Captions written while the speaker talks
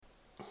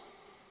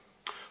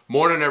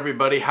Morning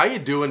everybody, how you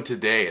doing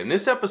today? In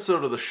this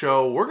episode of the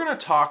show, we're going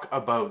to talk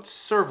about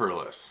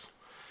serverless.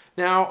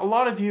 Now, a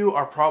lot of you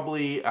are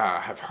probably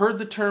have heard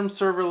the term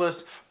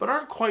serverless, but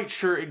aren't quite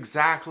sure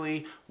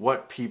exactly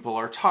what people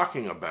are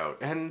talking about,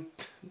 and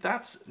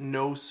that's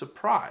no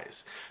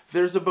surprise.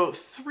 There's about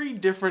 3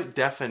 different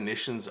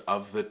definitions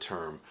of the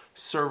term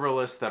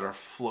serverless that are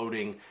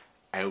floating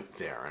out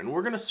there, and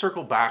we're going to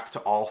circle back to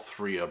all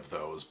 3 of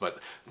those, but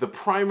the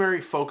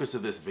primary focus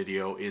of this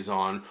video is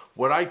on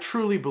what I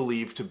truly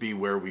believe to be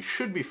where we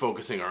should be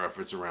focusing our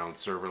efforts around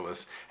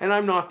serverless, and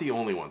I'm not the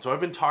only one. So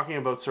I've been talking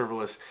about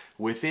serverless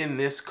within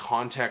this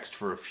context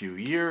for a few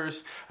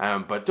years,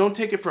 but don't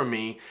take it from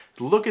me.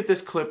 Look at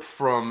this clip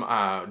from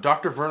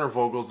Dr. Werner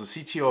Vogels,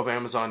 the CTO of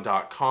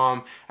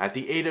Amazon.com, at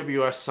the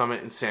AWS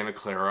Summit in Santa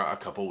Clara a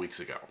couple weeks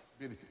ago.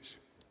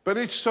 But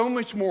it's so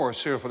much more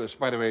serverless,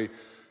 by the way,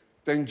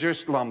 than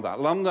just Lambda.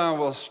 Lambda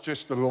was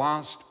just the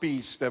last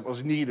piece that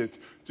was needed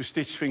to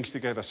stitch things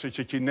together so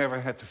that you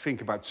never had to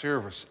think about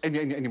servers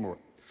anymore.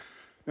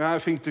 Now, I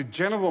think the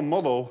general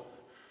model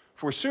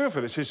for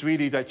serverless is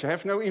really that you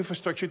have no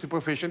infrastructure to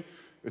provision,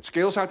 it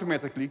scales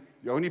automatically,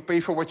 you only pay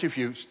for what you've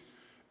used,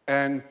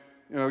 and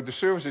the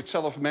service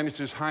itself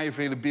manages high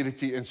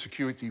availability and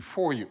security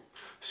for you.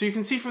 So you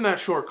can see from that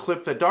short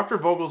clip that Dr.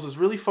 Vogels is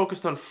really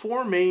focused on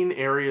 4 main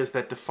areas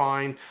that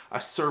define a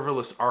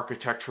serverless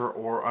architecture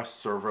or a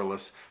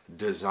serverless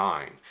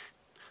design.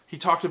 He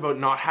talked about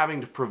not having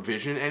to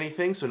provision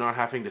anything, so not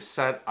having to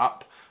set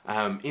up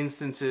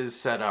instances,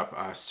 set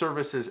up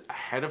services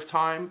ahead of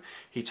time.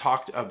 He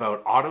talked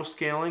about auto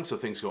scaling, so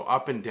things go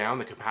up and down,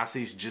 the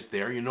capacity is just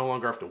there. You no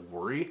longer have to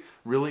worry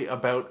really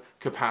about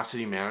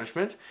capacity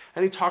management.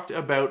 And he talked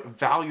about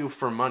value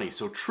for money,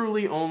 so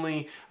truly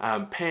only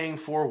paying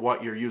for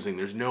what you're using.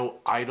 There's no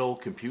idle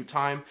compute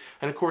time.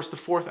 And of course, the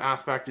 4th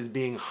aspect is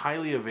being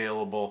highly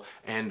available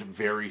and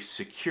very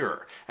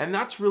secure. And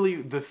that's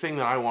really the thing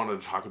that I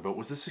wanted to talk about,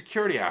 was the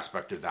security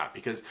aspect of that,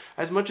 because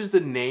as much as the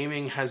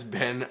naming has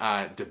been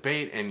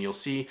debate, and you'll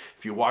see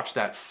if you watch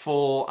that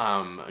full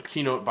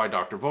keynote by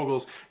Dr.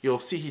 Vogels, you'll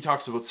see he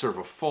talks about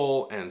server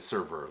full and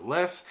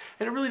serverless,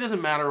 and it really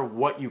doesn't matter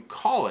what you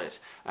call it,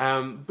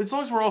 but as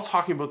long as we're all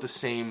talking about the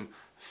same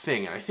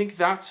thing, and I think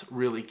that's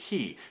really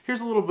key.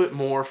 Here's a little bit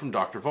more from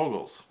Dr.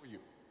 Vogels.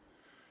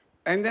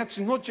 And that's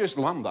not just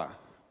Lambda.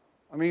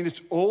 I mean,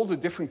 it's all the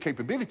different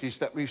capabilities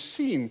that we've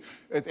seen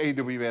at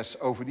AWS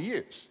over the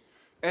years.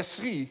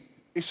 S3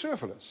 is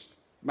serverless,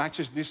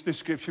 matches this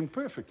description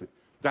perfectly.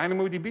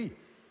 DynamoDB,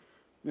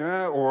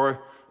 or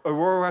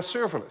Aurora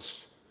serverless,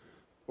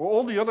 or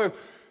all the other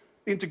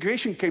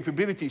integration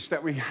capabilities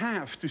that we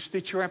have to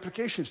stitch your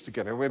applications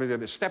together, whether they're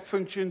the step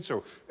functions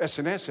or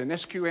SNS and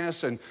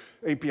SQS and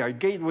API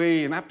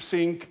gateway and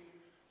AppSync.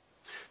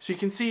 So you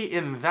can see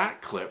in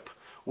that clip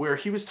where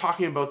he was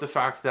talking about the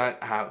fact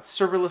that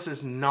serverless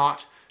is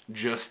not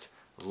just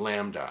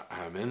Lambda,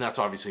 and that's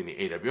obviously in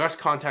the AWS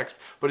context,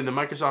 but in the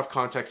Microsoft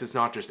context, it's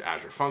not just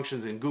Azure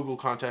Functions. In Google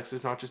context,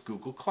 it's not just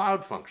Google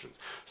Cloud Functions.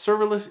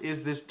 Serverless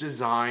is this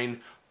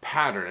design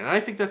pattern, and I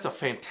think that's a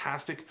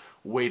fantastic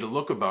way to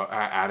look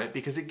at it,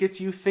 because it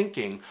gets you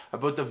thinking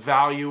about the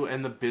value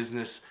and the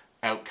business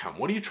outcome.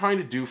 What are you trying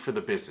to do for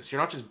the business?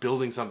 You're not just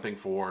building something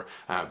for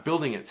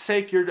building its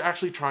sake. You're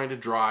actually trying to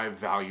drive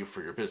value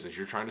for your business.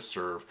 You're trying to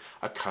serve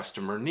a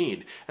customer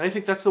need. And I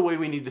think that's the way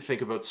we need to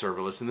think about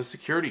serverless in the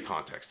security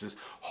context, is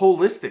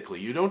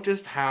holistically. You don't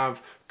just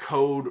have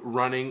code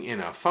running in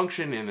a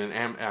function, in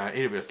an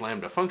AWS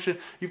Lambda function.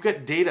 You've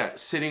got data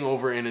sitting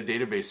over in a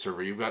database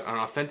server. You've got an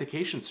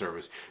authentication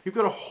service. You've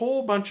got a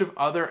whole bunch of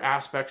other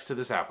aspects to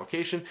this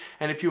application.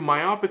 And if you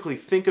myopically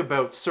think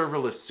about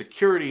serverless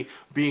security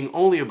being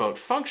only about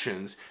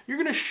functions, you're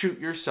going to shoot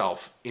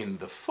yourself in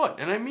the foot.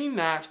 And I mean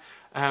that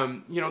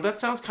that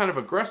sounds kind of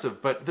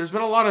aggressive, but there's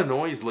been a lot of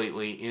noise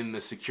lately in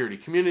the security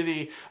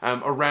community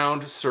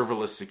around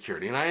serverless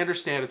security. And I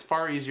understand it's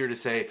far easier to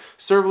say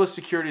serverless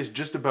security is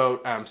just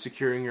about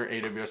securing your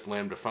AWS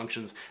Lambda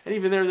functions. And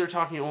even there, they're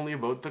talking only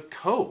about the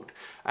code.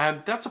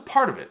 That's a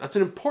part of it. That's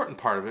an important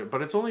part of it,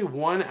 but it's only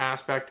one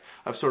aspect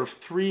of sort of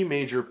 3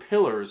 major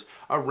pillars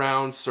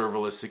around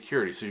serverless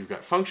security. So you've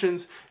got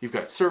functions, you've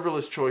got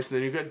serverless choice, and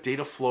then you've got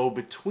data flow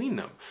between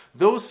them.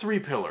 Those 3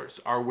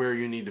 pillars are where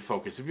you need to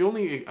focus. If you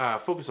only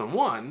focus on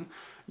one,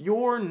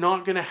 you're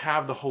not going to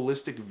have the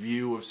holistic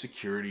view of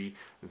security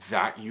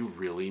that you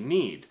really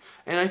need.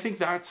 And I think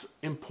that's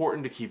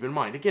important to keep in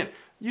mind. Again,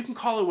 you can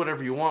call it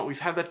whatever you want. We've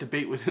had that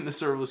debate within the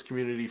serverless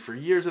community for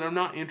years, and I'm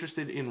not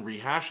interested in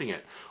rehashing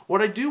it.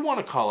 What I do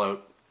want to call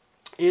out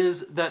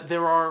is that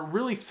there are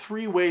really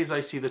 3 ways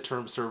I see the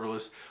term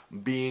serverless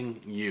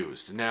being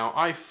used. Now,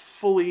 I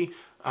fully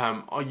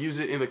I'll use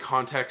it in the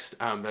context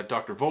that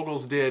Dr.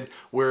 Vogels did,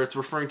 where it's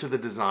referring to the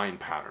design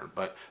pattern.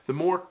 But the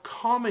more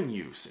common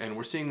use, and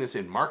we're seeing this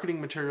in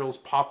marketing materials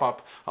pop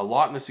up a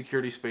lot in the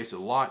security space, a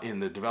lot in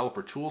the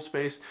developer tool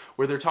space,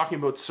 where they're talking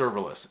about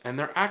serverless. And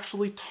they're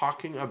actually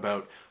talking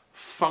about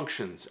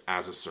functions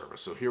as a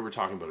service. So here we're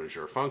talking about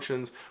Azure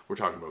Functions, we're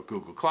talking about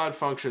Google Cloud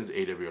Functions,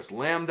 AWS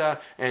Lambda,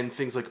 and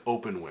things like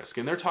OpenWhisk.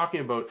 And they're talking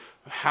about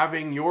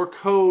having your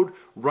code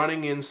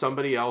running in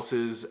somebody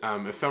else's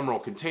ephemeral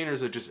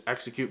containers that just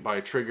execute by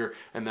a trigger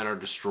and then are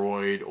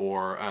destroyed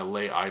or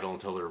lay idle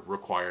until they're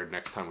required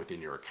next time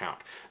within your account.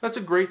 That's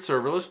a great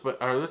serverless, but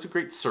that's a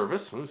great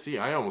service. Oh, see,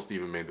 I almost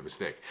even made the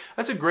mistake.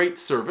 That's a great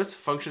service,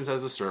 functions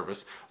as a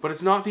service, but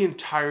it's not the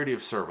entirety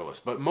of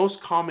serverless. But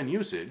most common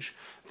usage,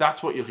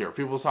 that's what you'll hear.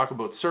 People talk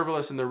about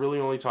serverless and they're really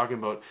only talking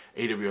about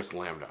AWS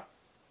Lambda.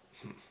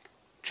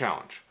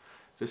 Challenge.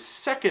 The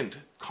second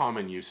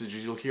common usage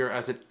is you'll hear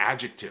as an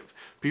adjective.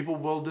 People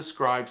will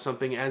describe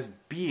something as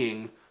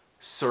being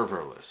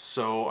serverless.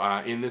 So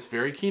in this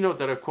very keynote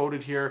that I've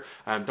quoted here,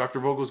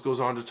 Dr. Vogels goes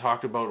on to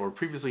talk about, or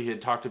previously he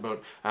had talked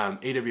about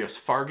AWS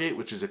Fargate,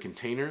 which is a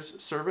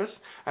containers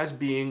service, as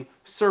being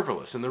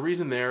serverless. And the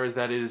reason there is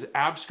that it is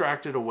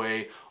abstracted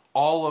away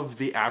all of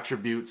the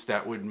attributes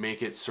that would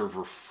make it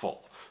server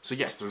full. So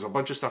yes, there's a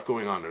bunch of stuff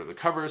going on under the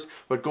covers,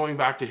 but going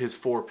back to his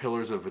 4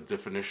 pillars of a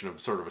definition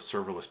of sort of a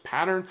serverless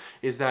pattern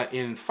is that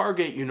in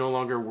Fargate, you no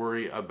longer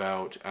worry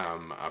about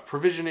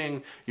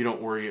provisioning, you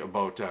don't worry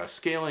about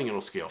scaling, it'll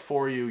scale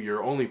for you,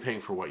 you're only paying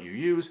for what you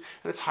use,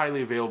 and it's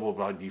highly available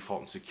by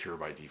default and secure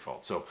by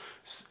default. So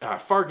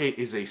Fargate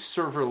is a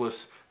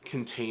serverless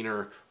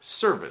container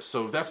service.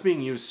 So that's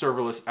being used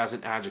serverless as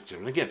an adjective.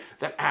 And again,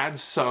 that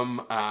adds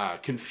some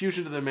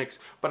confusion to the mix,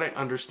 but I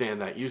understand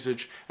that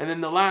usage. And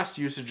then the last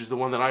usage is the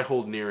one that I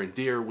hold near and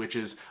dear, which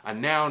is a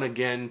noun,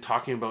 again,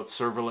 talking about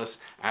serverless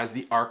as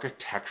the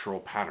architectural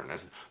pattern,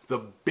 as the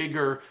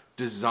bigger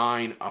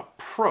design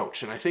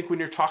approach. And I think when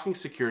you're talking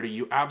security,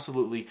 you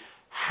absolutely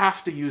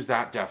have to use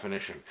that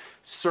definition.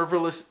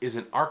 Serverless is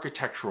an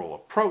architectural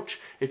approach.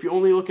 If you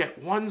only look at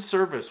one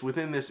service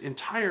within this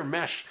entire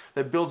mesh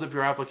that builds up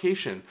your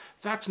application,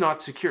 that's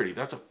not security.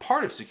 That's a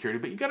part of security,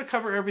 but you got to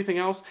cover everything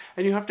else,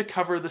 and you have to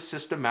cover the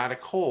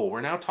systematic whole. We're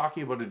now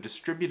talking about a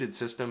distributed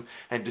system,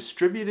 and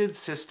distributed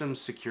system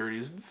security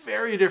is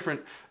very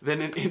different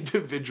than an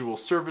individual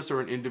service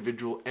or an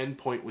individual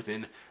endpoint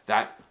within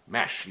that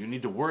mesh. You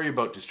need to worry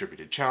about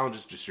distributed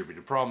challenges,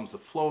 distributed problems, the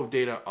flow of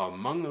data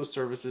among those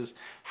services,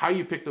 how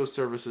you pick those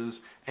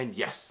services, and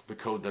yes, the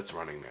code that's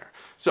running there.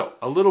 So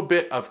a little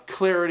bit of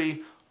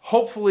clarity.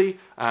 Hopefully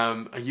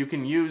you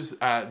can use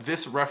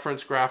this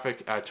reference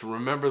graphic to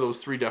remember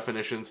those 3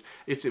 definitions.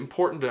 It's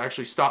important to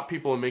actually stop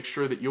people and make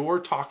sure that you're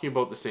talking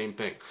about the same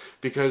thing,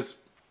 because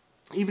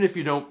even if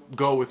you don't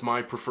go with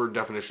my preferred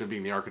definition of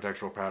being the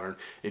architectural pattern,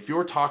 if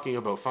you're talking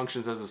about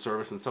functions as a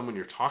service and someone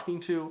you're talking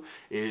to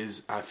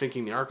is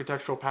thinking the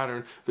architectural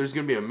pattern, there's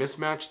going to be a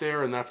mismatch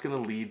there, and that's going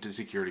to lead to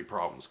security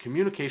problems.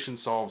 Communication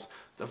solves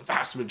the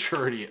vast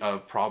majority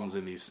of problems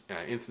in these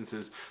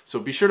instances, so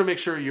be sure to make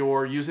sure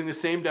you're using the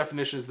same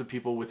definition as the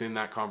people within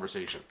that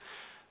conversation.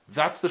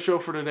 That's the show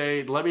for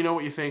today. Let me know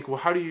what you think. Well,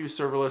 how do you use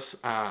serverless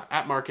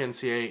at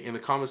MarkNCA in the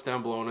comments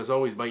down below, and as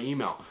always, by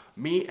email,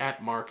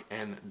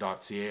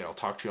 me@markn.ca. I'll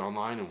talk to you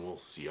online, and we'll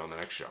see you on the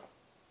next show.